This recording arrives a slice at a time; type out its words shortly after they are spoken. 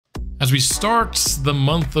as we start the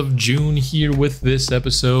month of June here with this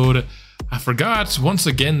episode, I forgot once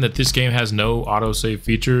again that this game has no autosave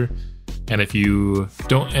feature, and if you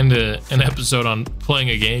don't end an episode on playing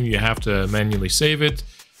a game, you have to manually save it.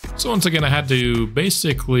 So once again, I had to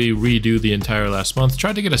basically redo the entire last month.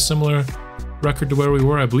 Tried to get a similar record to where we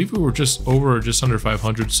were. I believe we were just over or just under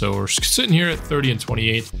 500, so we're sitting here at 30 and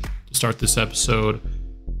 28 to start this episode.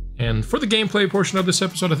 And for the gameplay portion of this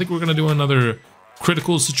episode, I think we're going to do another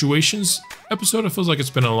critical situations episode. It feels like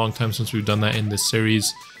it's been a long time since we've done that in this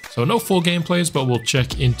series. So no full gameplays, but we'll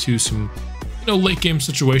check into some, late game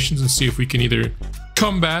situations and see if we can either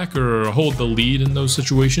come back or hold the lead in those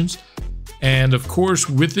situations. And of course,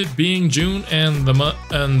 with it being June and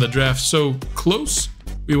the draft so close,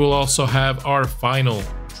 we will also have our final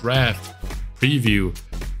draft preview.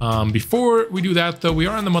 Before we do that, though, we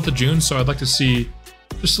are in the month of June, so I'd like to see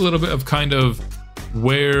just a little bit of kind of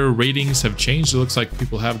where ratings have changed. It looks like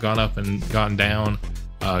people have gone up and gone down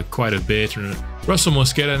quite a bit. Russell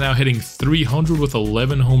Mosqueda now hitting 300 with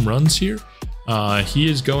 11 home runs here. He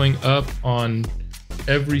is going up on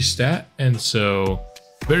every stat, and so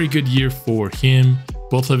very good year for him.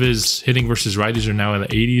 Both of his hitting versus righties are now in the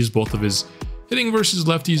 80s. Both of his hitting versus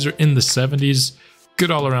lefties are in the 70s.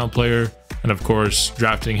 Good all-around player. And of course,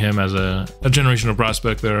 drafting him as a generational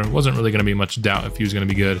prospect, there wasn't really going to be much doubt if he was going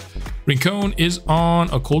to be good. Rincon is on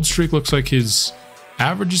a cold streak. Looks like his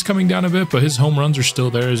average is coming down a bit, but his home runs are still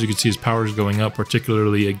there. As you can see, his power is going up,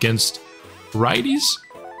 particularly against righties,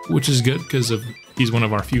 which is good because he's one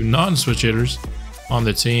of our few non-switch hitters on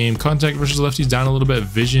the team. Contact versus lefties down a little bit.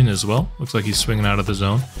 Vision as well. Looks like he's swinging out of the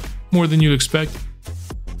zone more than you'd expect.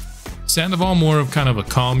 Sandoval, more of kind of a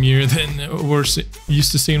calm year than we're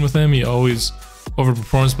used to seeing with him. He always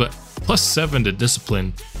overperforms, but +7 to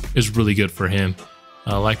discipline is really good for him.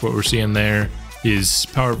 Like what we're seeing there. His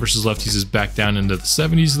power versus lefties is back down into the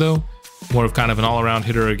 70s, though. More of kind of an all-around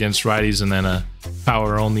hitter against righties, and then a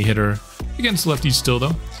power-only hitter against lefties still,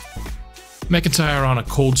 though. McIntyre on a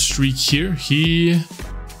cold streak here. He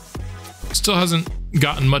still hasn't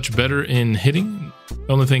gotten much better in hitting.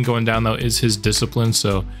 The only thing going down, though, is his discipline,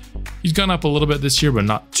 so he's gone up a little bit this year, but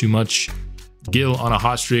not too much. Gil on a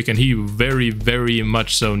hot streak, and he very, very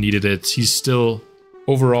much so needed it. He's still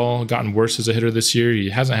overall gotten worse as a hitter this year. He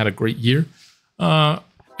hasn't had a great year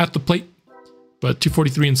at the plate, but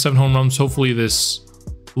 243 and 7 home runs. Hopefully this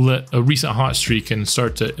a recent hot streak can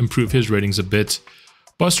start to improve his ratings a bit.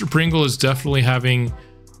 Buster Pringle is definitely having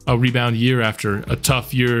a rebound year after a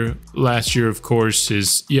tough year last year. Of course,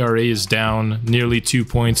 his ERA is down nearly 2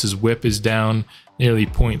 points. His whip is down nearly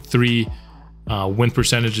 0.3. Win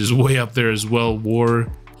percentage is way up there as well.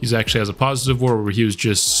 WAR, he's actually has a positive WAR, where he was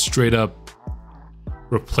just straight up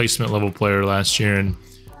replacement level player last year, and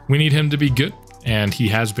we need him to be good, and he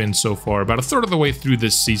has been so far, about a third of the way through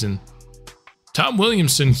this season. Tom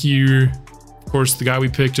Williamson here, of course, the guy we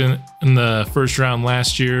picked in the first round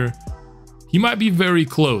last year. He might be very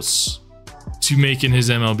close to making his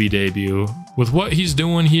MLB debut. With what he's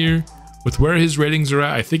doing here, with where his ratings are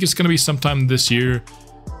at, I think it's going to be sometime this year.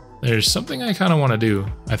 There's something I kind of want to do.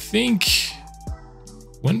 I think,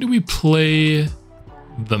 when do we play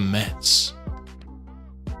the Mets?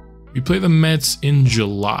 We play the Mets in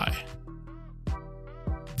July.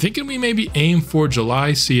 Thinking we maybe aim for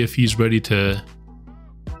July, see if he's ready to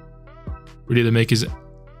make his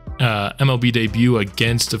MLB debut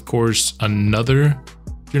against, of course, another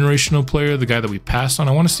generational player, the guy that we passed on.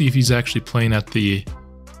 I want to see if he's actually playing at the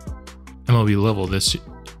MLB level this year,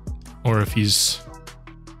 or if he's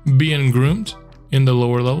being groomed in the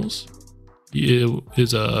lower levels. He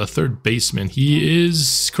is a third baseman. He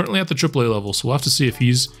is currently at the AAA level, so we'll have to see if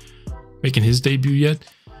he's making his debut yet.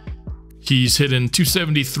 He's hitting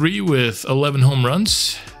 273 with 11 home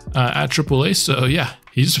runs at AAA, so yeah,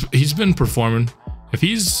 he's been performing. If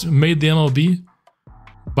he's made the MLB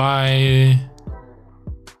by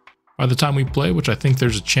the time we play, which I think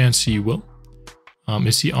there's a chance he will,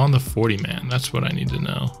 is he on the 40-man? That's what I need to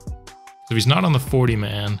know. If he's not on the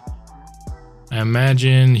 40-man, I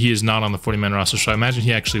imagine he is not on the 40-man roster, so I imagine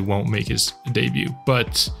he actually won't make his debut.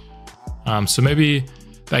 But so maybe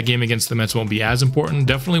that game against the Mets won't be as important.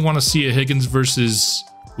 Definitely want to see a Higgins versus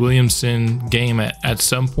Williamson game at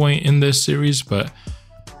some point in this series, but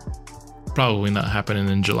probably not happening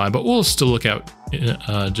in July. But we'll still look out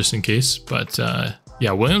just in case. But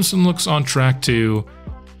yeah, Williamson looks on track to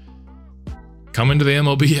come into the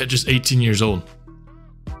MLB at just 18 years old.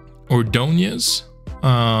 Ordonez,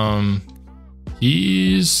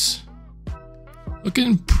 he's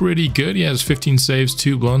looking pretty good. He has 15 saves,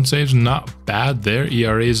 2 blown saves. Not bad there.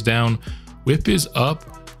 ERA is down. Whip is up.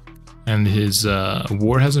 And his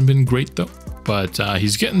WAR hasn't been great, though. but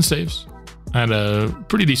he's getting saves at a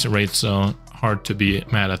pretty decent rate, so hard to be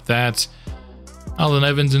mad at that. Alden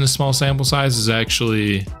Evans in a small sample size is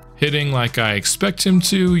actually hitting like I expect him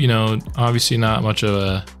to. You know, obviously not much of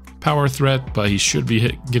a power threat, but he should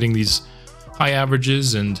be getting these high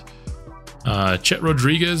averages. And Chet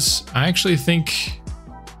Rodriguez, I actually think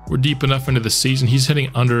we're deep enough into the season. He's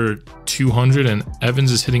hitting under 200 and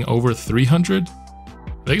Evans is hitting over 300.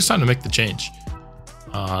 I think it's time to make the change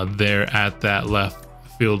there at that left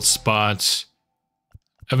field spot.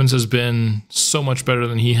 Evans has been so much better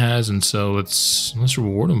than he has, and so let's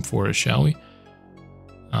reward him for it, shall we?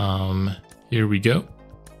 Here we go.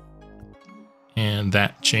 And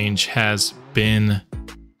that change has been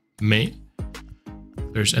made.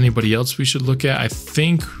 If there's anybody else we should look at, I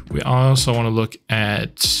think we also want to look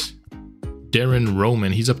at Darren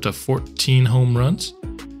Roman. He's up to 14 home runs.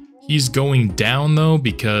 He's going down though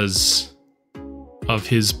because of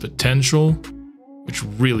his potential, which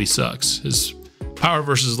really sucks. His power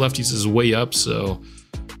versus lefties is way up, so,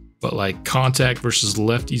 but like contact versus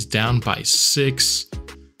lefties down by 6.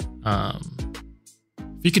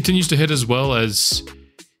 If he continues to hit as well as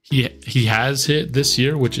he has hit this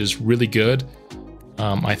year, which is really good,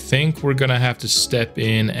 I think we're gonna have to step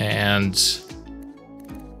in and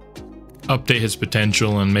update his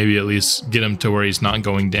potential and maybe at least get him to where he's not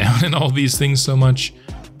going down and all these things so much.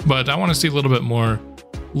 But I want to see a little bit more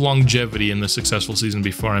longevity in the successful season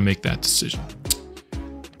before I make that decision.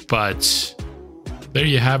 But there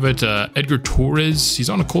you have it. Edgar Torres, he's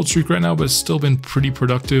on a cold streak right now, but it's still been pretty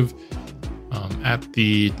productive at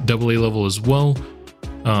the AA level as well.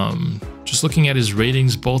 Just looking at his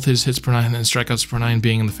ratings, both his hits per 9 and strikeouts per 9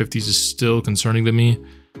 being in the 50s is still concerning to me.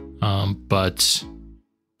 But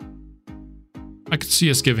I could see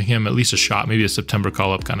us giving him at least a shot, maybe a September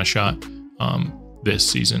call-up kind of shot this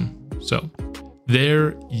season. So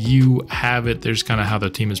there you have it. There's kind of how the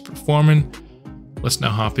team is performing. Let's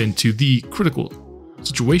now hop into the critical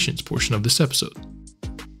situations portion of this episode.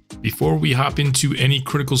 Before we hop into any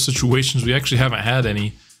critical situations, we actually haven't had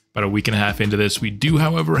any about a week and a half into this. We do,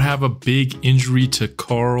 however, have a big injury to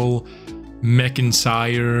Carl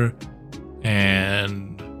McIntyre,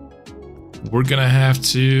 and we're gonna have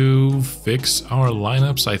to fix our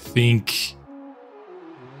lineups. I think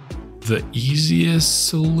the easiest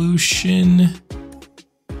solution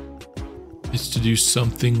is to do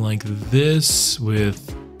something like this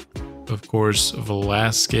with, of course,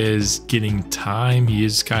 Velasquez getting time. He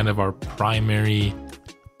is kind of our primary.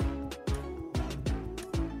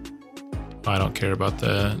 I don't care about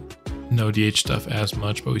the no DH stuff as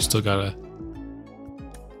much, but we still gotta,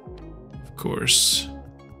 of course,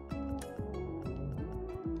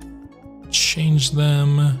 change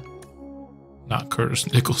them. Not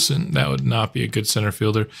Curtis Nicholson. That would not be a good center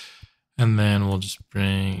fielder. And then we'll just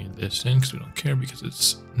bring this in because we don't care because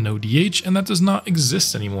it's no DH, and that does not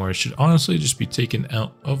exist anymore. It should honestly just be taken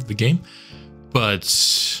out of the game.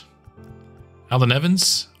 But Alden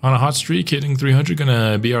Evans on a hot streak, hitting 300,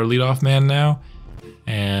 gonna be our leadoff man now.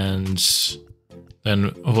 And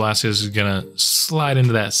then Velasquez is gonna slide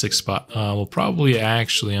into that 6th spot. We'll probably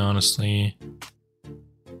actually, honestly,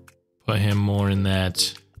 put him more in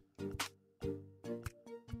that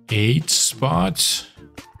 8th spot.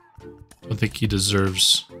 I don't think he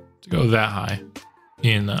deserves to go that high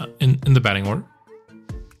in the batting order.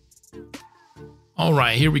 All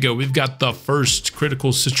right, here we go. We've got the first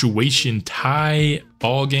critical situation tie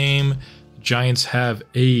ball game. Giants have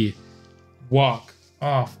a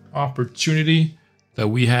walk-off opportunity that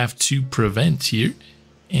we have to prevent here,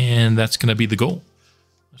 and that's going to be the goal.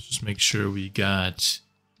 Let's just make sure we got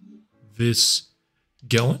this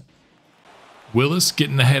going. Willis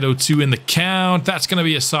getting ahead 0-2 in the count. That's going to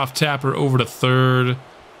be a soft tapper over to third. An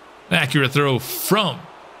accurate throw from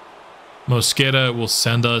Mosqueda will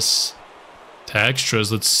send us to extras.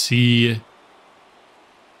 Let's see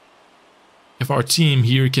if our team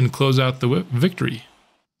here can close out the victory.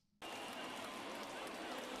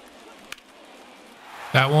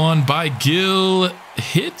 That one by Gill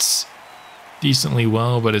hits decently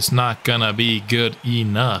well, but it's not going to be good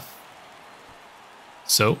enough.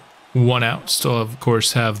 So 1 out. Still, of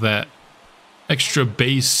course, have that extra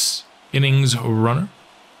base innings runner.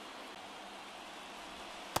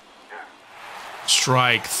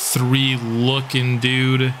 Strike 3 looking,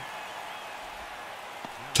 dude.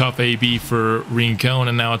 Tough AB for Rincon,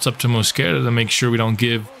 and now it's up to Mosqueda to make sure we don't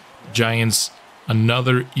give Giants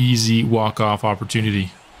another easy walk-off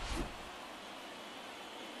opportunity.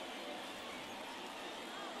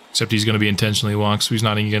 Except he's going to be intentionally walked, so he's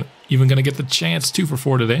not even going to get the chance. 2 for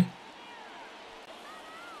 4 today.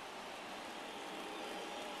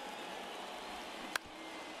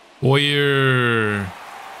 Boyer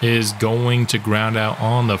is going to ground out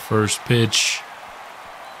on the first pitch.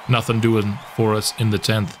 Nothing doing for us in the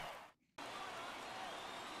 10th.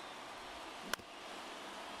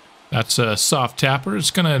 That's a soft tapper.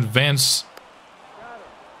 It's going to advance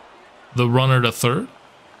the runner to third.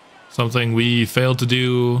 Something we failed to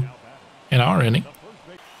do in our inning.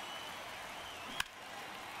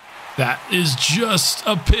 That is just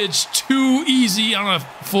a pitch too easy on a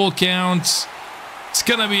full count. It's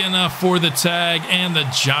going to be enough for the tag, and the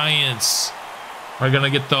Giants are going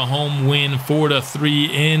to get the home win 4-3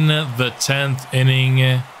 in the 10th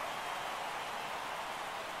inning.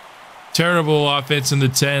 Terrible offense in the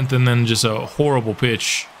 10th, and then just a horrible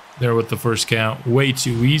pitch there with the first count. Way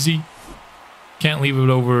too easy. Can't leave it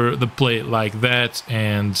over the plate like that,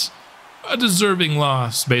 and a deserving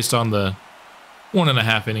loss based on the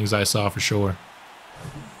 1.5 innings I saw for sure.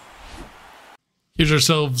 Here's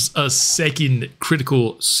ourselves a second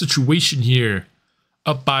critical situation here.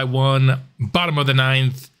 Up by 1, bottom of the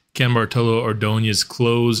 9th. Ken Bartolo Ordonez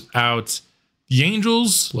close out the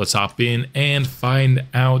Angels. Let's hop in and find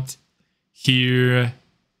out here.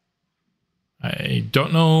 I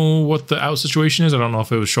don't know what the out situation is. I don't know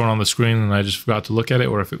if it was shown on the screen and I just forgot to look at it,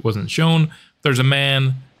 or if it wasn't shown. There's a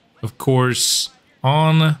man, of course,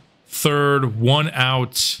 on third, 1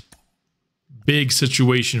 out. Big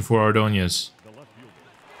situation for Ordonez.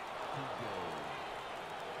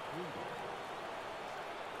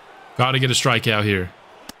 Got to get a strikeout here.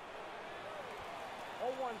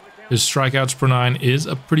 His strikeouts per 9 is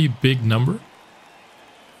a pretty big number. Of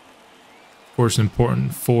course,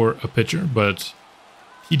 important for a pitcher, but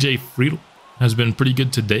TJ Friedl has been pretty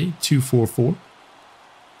good today. 2-for-4.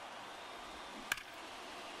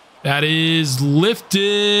 That is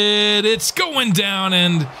lifted. It's going down,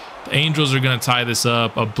 and the Angels are going to tie this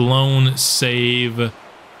up. A blown save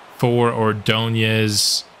for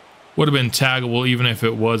Ordonez. Would have been taggable even if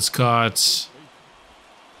it was caught.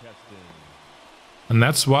 And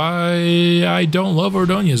that's why I don't love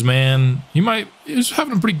Ordonez, man. He's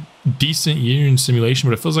having a pretty decent year in simulation,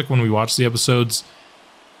 but it feels like when we watch the episodes,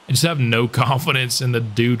 I just have no confidence in the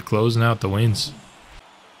dude closing out the wins.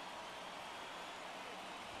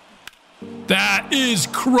 That is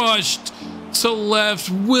crushed to left.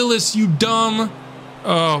 Willis, you dumb.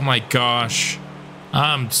 Oh my gosh.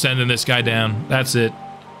 I'm sending this guy down. That's it.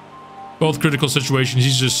 Both critical situations.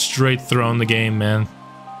 He's just straight throwing the game, man.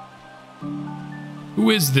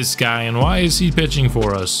 Who is this guy and why is he pitching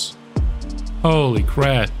for us? Holy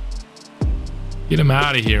crap. Get him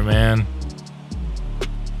out of here, man.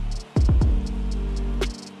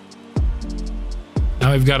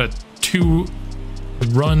 Now we've got a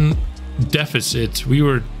 2-run deficit. We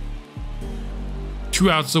were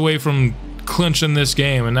 2 outs away from clinching this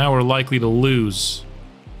game, and now we're likely to lose.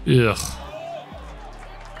 Ugh.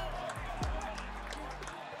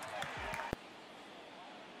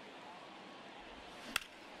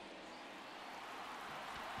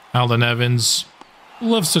 Alden Evans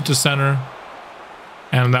lifts it to center,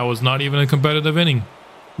 and that was not even a competitive inning.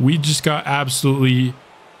 We just got absolutely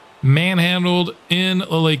manhandled in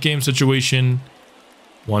a late game situation.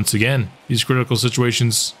 Once again, these critical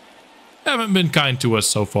situations haven't been kind to us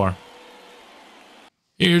so far.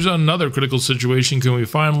 Here's another critical situation. Can we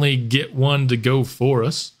finally get one to go for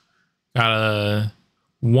us? Got a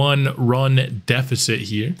 1-run deficit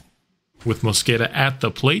here with Mosqueda at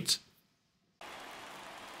the plate.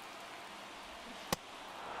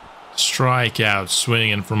 Strikeout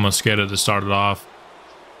swinging from Mosqueda to start it off.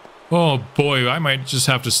 Oh boy, I might just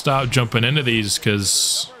have to stop jumping into these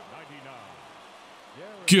because...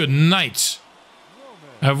 Good night.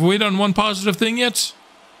 Have we done one positive thing yet?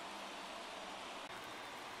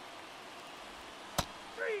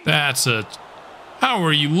 That's a... How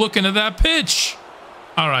are you looking at that pitch?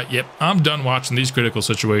 Alright, yep, I'm done watching these critical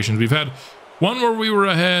situations. We've had one where we were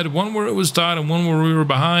ahead, one where it was tied, and one where we were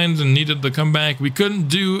behind and needed to come back. We couldn't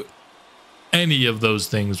do any of those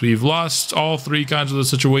things. We've lost all 3 kinds of the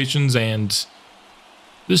situations, and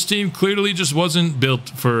this team clearly just wasn't built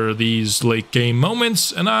for these late game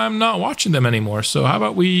moments, and I'm not watching them anymore. So how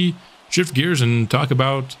about we shift gears and talk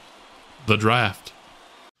about the draft?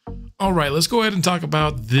 All right, let's go ahead and talk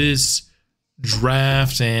about this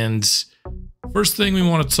draft. And first thing we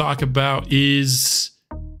want to talk about is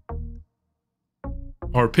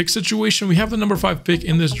our pick situation. We have the number 5 pick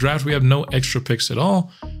in this draft. We have no extra picks at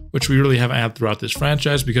all, which we really haven't had throughout this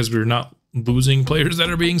franchise because we're not losing players that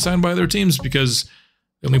are being signed by their teams, because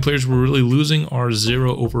the only players we're really losing are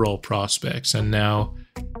 0 overall prospects. And now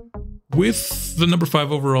with the number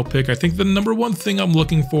 5 overall pick, I think the number 1 thing I'm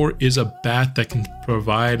looking for is a bat that can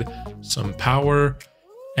provide some power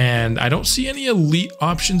And I don't see any elite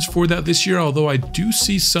options for that this year, although I do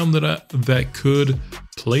see some that could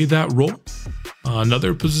play that role.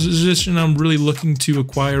 Another position I'm really looking to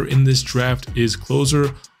acquire in this draft is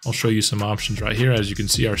closer. I'll show you some options right here. As you can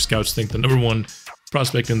see, our scouts think the #1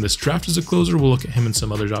 prospect in this draft is a closer. We'll look at him and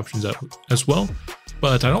some other options as well.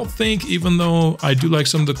 But I don't think, even though I do like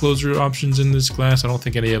some of the closer options in this class, I don't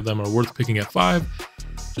think any of them are worth picking at 5.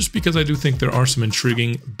 Just because I do think there are some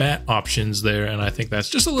intriguing bat options there, and I think that's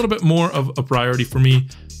just a little bit more of a priority for me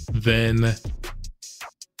than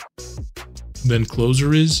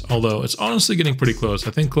closer is, although it's honestly getting pretty close.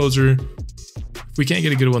 I think closer, if we can't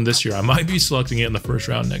get a good one this year, I might be selecting it in the first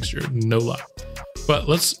round next year, no lie. But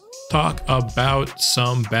let's talk about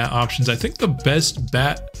some bat options. I think the best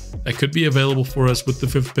bat that could be available for us with the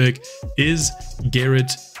 5th pick is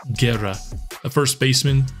Garrett Guerra, the first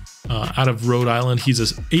baseman out of Rhode Island. He's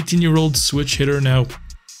an 18-year-old switch hitter. Now,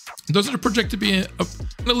 doesn't project to be an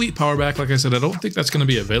elite power back. Like I said, I don't think that's going to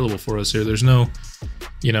be available for us here. There's no,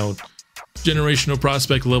 generational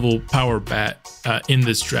prospect level power bat in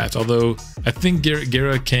this draft. Although I think Garrett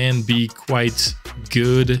Guerra can be quite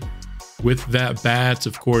good with that bat.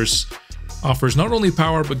 Of course, offers not only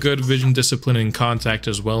power, but good vision, discipline, and contact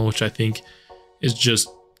as well, which I think is just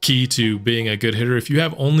key to being a good hitter. If you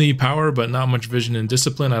have only power but not much vision and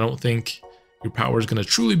discipline, I don't think your power is going to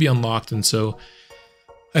truly be unlocked. And so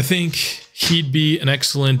I think he'd be an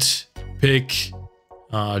excellent pick.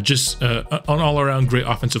 Just an all-around great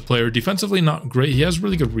offensive player. Defensively, not great. He has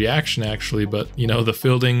really good reaction, actually, but the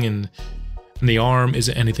fielding and the arm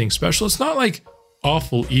isn't anything special. It's not like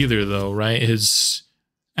awful either, though, right? His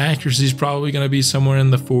accuracy is probably going to be somewhere in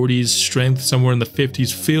the 40s, strength somewhere in the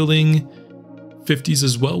 50s, fielding 50s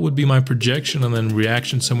as well would be my projection, and then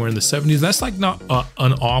reaction somewhere in the 70s. That's like not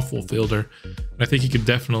an awful fielder. I think he could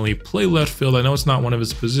definitely play left field. I know it's not one of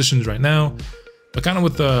his positions right now, but kind of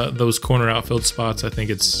with those corner outfield spots, I think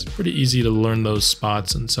it's pretty easy to learn those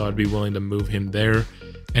spots, and so I'd be willing to move him there.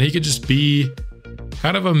 And he could just be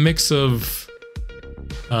kind of a mix of,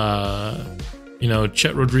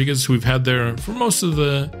 Chet Rodriguez, who we've had there for most of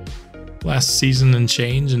the last season and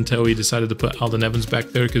change until we decided to put Alden Evans back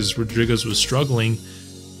there because Rodriguez was struggling.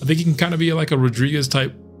 I think he can kind of be like a Rodriguez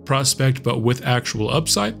type prospect, but with actual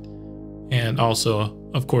upside. And also,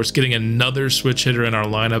 of course, getting another switch hitter in our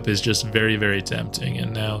lineup is just very, very tempting.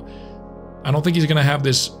 And now I don't think he's going to have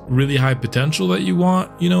this really high potential that you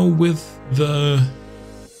want, with the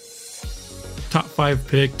top 5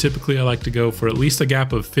 pick. Typically, I like to go for at least a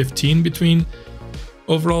gap of 15 between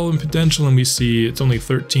overall and potential, and we see it's only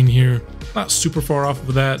 13 here. Not super far off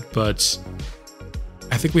of that, but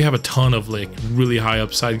I think we have a ton of really high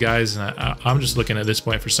upside guys, and I'm just looking at this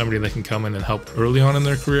point for somebody that can come in and help early on in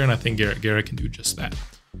their career, and I think Garrett Guerra can do just that.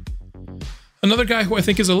 Another guy who I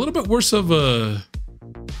think is a little bit worse of a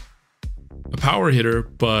power hitter,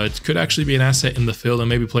 but could actually be an asset in the field and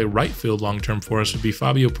maybe play right field long term for us would be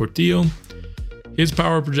Fabio Portillo. His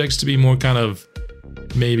power projects to be more kind of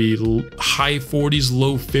maybe high 40s,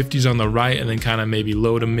 low 50s on the right, and then kind of maybe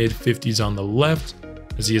low to mid 50s on the left,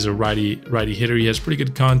 as he is a righty hitter. He has pretty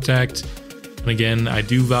good contact, and again, I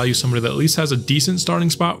do value somebody that at least has a decent starting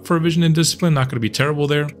spot for vision and discipline. Not going to be terrible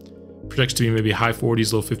there. Projects to be maybe high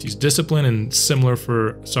 40s, low 50s discipline, and similar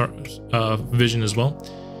for vision as well.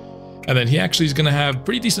 And then he actually is going to have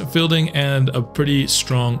pretty decent fielding and a pretty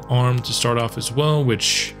strong arm to start off as well,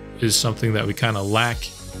 which is something that we kind of lack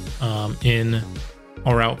in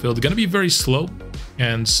our outfield. Going to be very slow,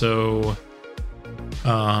 and so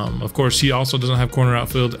of course he also doesn't have corner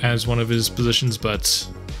outfield as one of his positions, but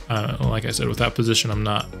like I said, with that position I'm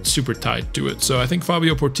not super tied to it. So I think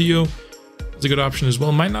Fabio Portillo is a good option as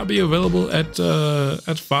well. Might not be available at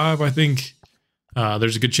 5. I think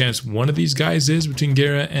there's a good chance one of these guys is between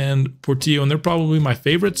Guerra and Portillo, and they're probably my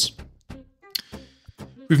favorites.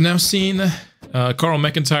 We've now seen Carl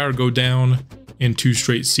McIntyre go down in 2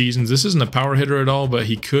 straight seasons. This isn't a power hitter at all, but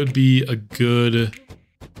he could be a good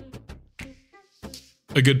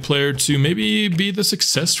player to maybe be the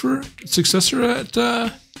successor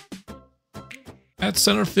at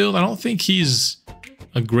center field. I don't think he's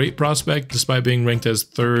a great prospect despite being ranked as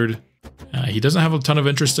 3rd. He doesn't have a ton of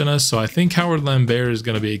interest in us, so I think Howard Lambert is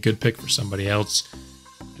going to be a good pick for somebody else.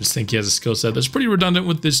 I just think he has a skill set that's pretty redundant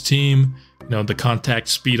with this team. The contact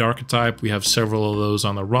speed archetype, we have several of those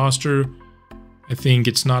on the roster. I think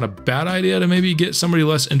it's not a bad idea to maybe get somebody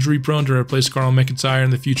less injury prone to replace Carl McIntyre in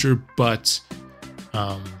the future, but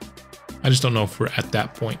I just don't know if we're at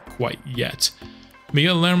that point quite yet.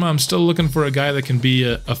 Miguel Lerma, I'm still looking for a guy that can be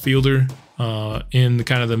a fielder in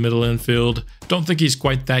kind of the middle infield. Don't think he's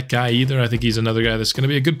quite that guy either. I think he's another guy that's going to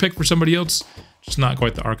be a good pick for somebody else, just not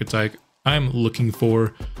quite the archetype I'm looking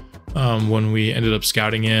for when we ended up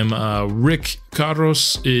scouting him. Rick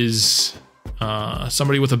Carros is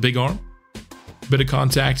somebody with a big arm, bit of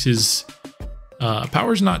contact. His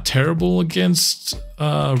power's not terrible against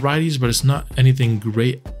righties, but it's not anything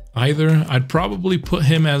great either. I'd probably put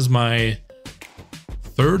him as my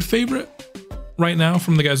third favorite right now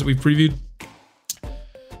from the guys that we've previewed.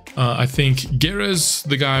 I think Guerra's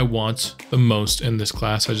the guy I want the most in this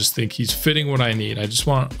class. I just think he's fitting what I need. I just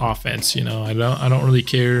want offense, you know. I don't really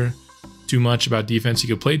care too much about defense. He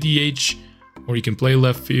could play DH or he can play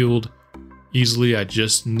left field easily. I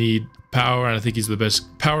just need power, and I think he's the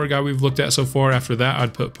best power guy we've looked at so far. After that,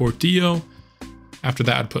 I'd put Portillo. After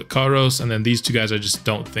that, I'd put Carros, and then these two guys I just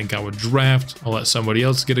don't think I would draft. I'll let somebody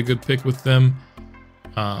else get a good pick with them.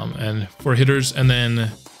 And for hitters, and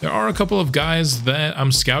then there are a couple of guys that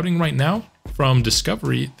I'm scouting right now from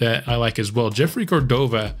Discovery that I like as well. Jeffrey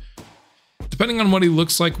Cordova, depending on what he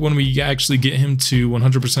looks like when we actually get him to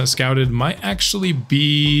 100% scouted, might actually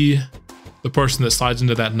be the person that slides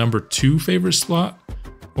into that number 2 favorite slot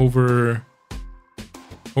over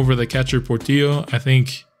the catcher Portillo. I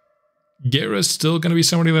think Guerra's still going to be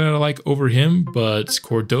somebody that I like over him, but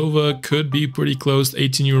Cordova could be pretty close.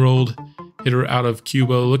 18-year-old hitter out of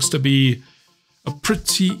Cuba, looks to be a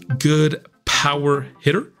pretty good power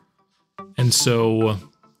hitter, and so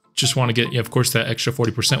just want to get, of course, that extra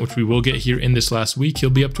 40%, which we will get here in this last week. He'll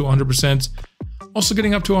be up to 100%. Also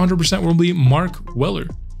getting up to 100% will be Mark Weller,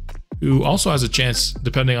 who also has a chance,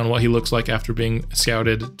 depending on what he looks like after being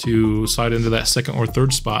scouted, to slide into that 2nd or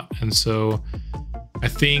 3rd spot. And so I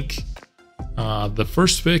think the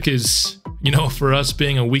first pick is, you know, for us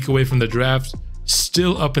being a week away from the draft,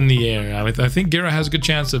 still up in the air. I mean, I think Guerra has a good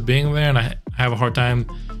chance of being there, and I have a hard time,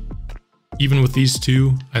 even with these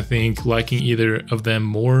two, I think, liking either of them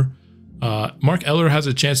more. Mark Eller has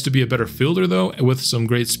a chance to be a better fielder, though, with some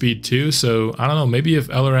great speed, too. So, I don't know, maybe if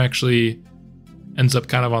Eller actually ends up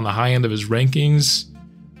kind of on the high end of his rankings,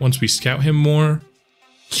 once we scout him more,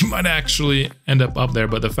 he might actually end up there.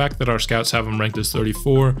 But the fact that our scouts have him ranked as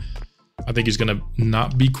 34, I think he's going to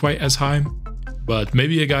not be quite as high. But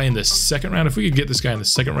maybe a guy in the 2nd round. If we could get this guy in the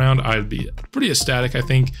 2nd round, I'd be pretty ecstatic, I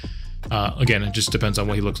think. Again, it just depends on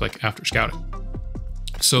what he looks like after scouting.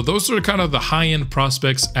 So those are kind of the high-end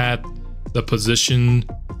prospects at the position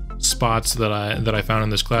spots that I found in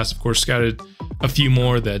this class. Of course, scouted a few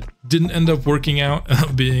more that didn't end up working out,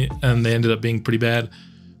 and they ended up being pretty bad.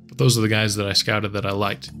 But those are the guys that I scouted that I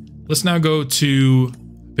liked. Let's now go to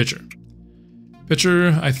pitcher.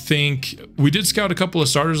 Pitcher, I think we did scout a couple of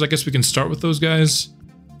starters. I guess we can start with those guys.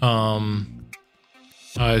 I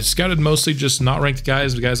scouted mostly just not ranked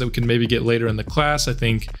guys, the guys that we can maybe get later in the class. I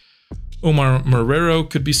think Omar Marrero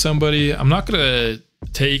could be somebody. I'm not going to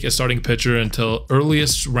take a starting pitcher until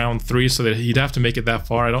earliest round 3, so that he'd have to make it that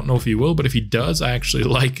far. I don't know if he will, but if he does, I actually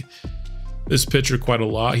like this pitcher quite a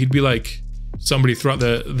lot. He'd be like somebody throughout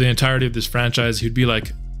the entirety of this franchise. He'd be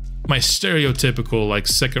like my stereotypical like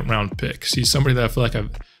 2nd round pick. He's somebody that I feel like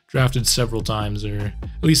I've drafted several times, or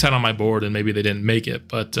at least had on my board, and maybe they didn't make it.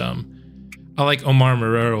 But I like Omar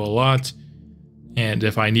Marrero a lot, and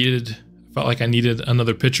if I felt like I needed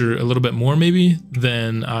another pitcher a little bit more maybe,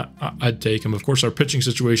 then I'd take him. Of course, our pitching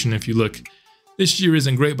situation, if you look, this year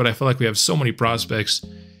isn't great, but I feel like we have so many prospects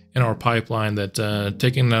in our pipeline that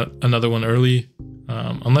taking another one early,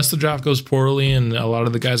 unless the draft goes poorly and a lot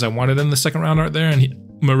of the guys I wanted in the 2nd round aren't there, and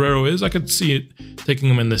Marrero is, I could see it taking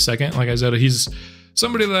him in the 2nd. Like I said, he's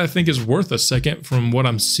somebody that I think is worth a 2nd from what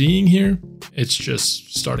I'm seeing here. It's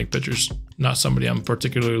just starting pitchers, not somebody I'm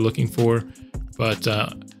particularly looking for. But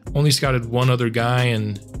only scouted one other guy,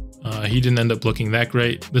 and he didn't end up looking that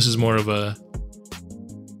great. This is more of a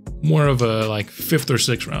like 5th or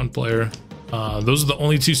 6th round player. Those are the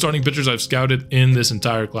only 2 starting pitchers I've scouted in this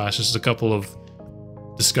entire class. Just a couple of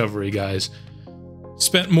Discovery guys.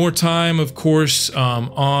 Spent more time, of course,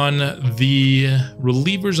 on the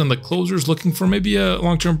relievers and the closers, looking for maybe a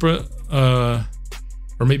long-term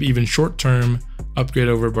or maybe even short-term upgrade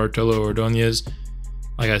over Bartolo Ordonez.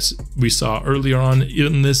 Like we saw earlier on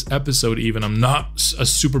in this episode even, I'm not a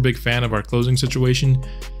super big fan of our closing situation,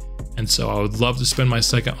 and so I would love to spend my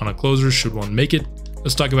 2nd on a closer should one make it.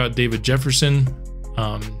 Let's talk about David Jefferson.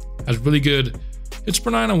 Has really good hits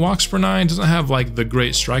per 9 and walks per 9. Doesn't have like the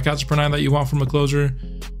great strikeouts per 9 that you want from a closer,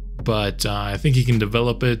 but I think he can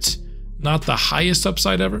develop it. Not the highest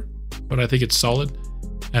upside ever, but I think it's solid.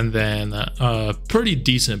 And then a pretty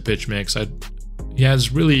decent pitch mix. He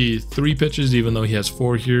has really 3 pitches, even though he has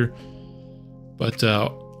 4 here. But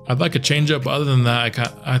I'd like a changeup. Other than that,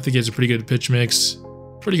 I think he has a pretty good pitch mix.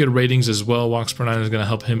 Pretty good ratings as well. Walks per 9 is going to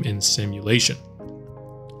help him in simulation.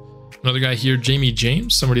 Another guy here, Jamie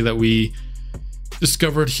James, somebody that we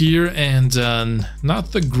discovered here, and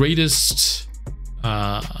not the greatest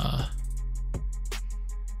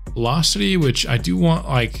velocity, which I do want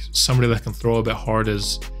like somebody that can throw a bit hard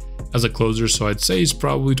as a closer. So I'd say he's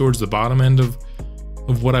probably towards the bottom end of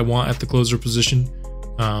what I want at the closer position.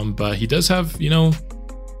 But he does have, you know,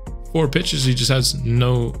 4 pitches. He just has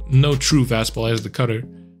no true fastball as the cutter.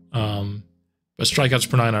 But strikeouts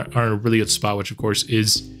per 9 are in a really good spot, which of course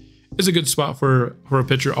is a good spot for a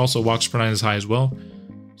pitcher. Also walks per 9 is high as well.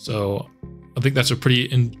 So I think that's a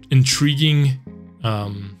pretty intriguing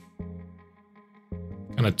kind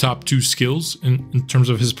of top 2 skills in terms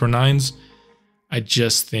of his per 9s. I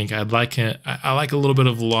just think I like a little bit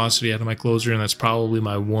of velocity out of my closer, and that's probably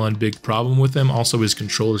my one big problem with him. Also, his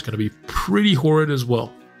control is going to be pretty horrid as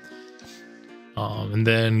well. And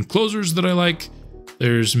then closers that I like,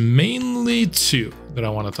 there's mainly 2 that I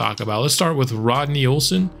want to talk about. Let's start with Rodney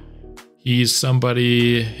Olson. He's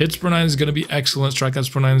somebody, hits per 9 is going to be excellent.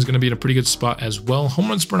 Strikeouts per 9 is going to be in a pretty good spot as well. Home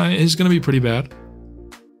runs per 9 is going to be pretty bad,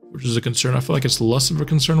 which is a concern. I feel like it's less of a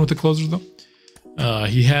concern with the closers though.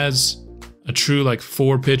 He has a true like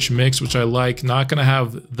 4-pitch mix, which I like. Not going to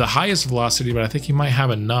have the highest velocity, but I think he might have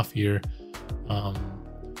enough here.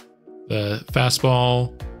 The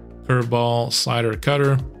fastball, curveball, slider,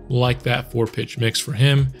 cutter, like that 4-pitch mix for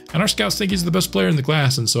him. And our scouts think he's the best player in the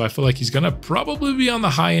class, and so I feel like he's gonna probably be on the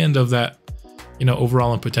high end of that, you know,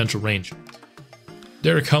 overall and potential range.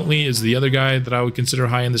 Derek Huntley is the other guy that I would consider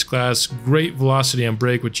high in this class. Great velocity and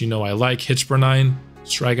break, which you know I like. Hits per 9,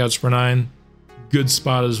 strikeouts per 9, good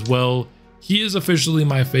spot as well. He is officially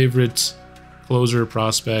my favorite closer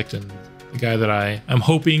prospect, and the guy that I am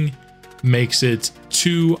hoping makes it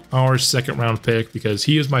to our 2nd round pick, because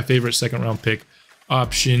he is my favorite 2nd round pick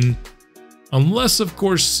option, unless of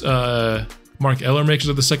course Mark Eller makes it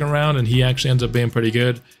to the 2nd round and he actually ends up being pretty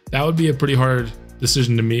good. That would be a pretty hard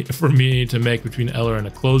decision for me to make between Eller and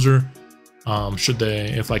a closer.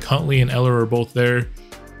 If like Huntley and Eller are both there,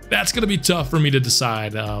 that's going to be tough for me to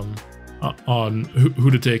decide on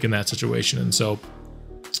who to take in that situation. And so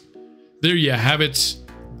there you have it.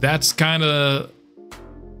 That's kind of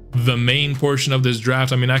the main portion of this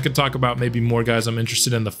draft. I mean, I could talk about maybe more guys I'm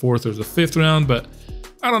interested in the 4th or the 5th round, but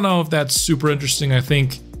I don't know if that's super interesting. I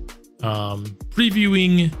think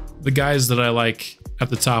previewing the guys that I like at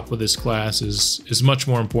the top of this class is much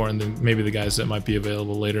more important than maybe the guys that might be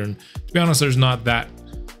available later. And to be honest, there's not that.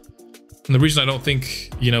 And the reason I don't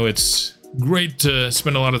think, you know, it's great to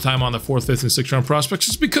spend a lot of time on the 4th, 5th, and 6th round prospects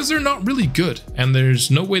is because they're not really good, and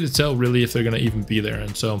there's no way to tell really if they're going to even be there.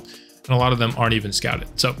 And a lot of them aren't even scouted.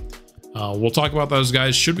 So we'll talk about those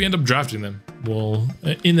guys should we end up drafting them. Well,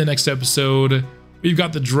 in the next episode, we've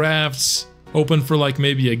got the drafts open for like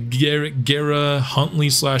maybe a Guerra Huntley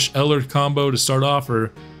 / Eller combo to start off,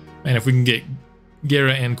 or man, if we can get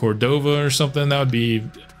Guerra and Cordova or something, that would be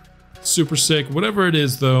super sick. Whatever it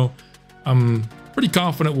is though, I'm pretty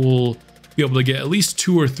confident we'll be able to get at least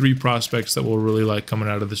 2 or 3 prospects that we'll really like coming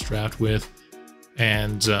out of this draft with.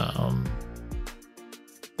 And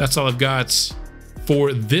that's all I've got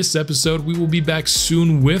for this episode. We will be back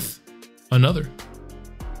soon with another,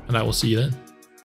 and I will see you then.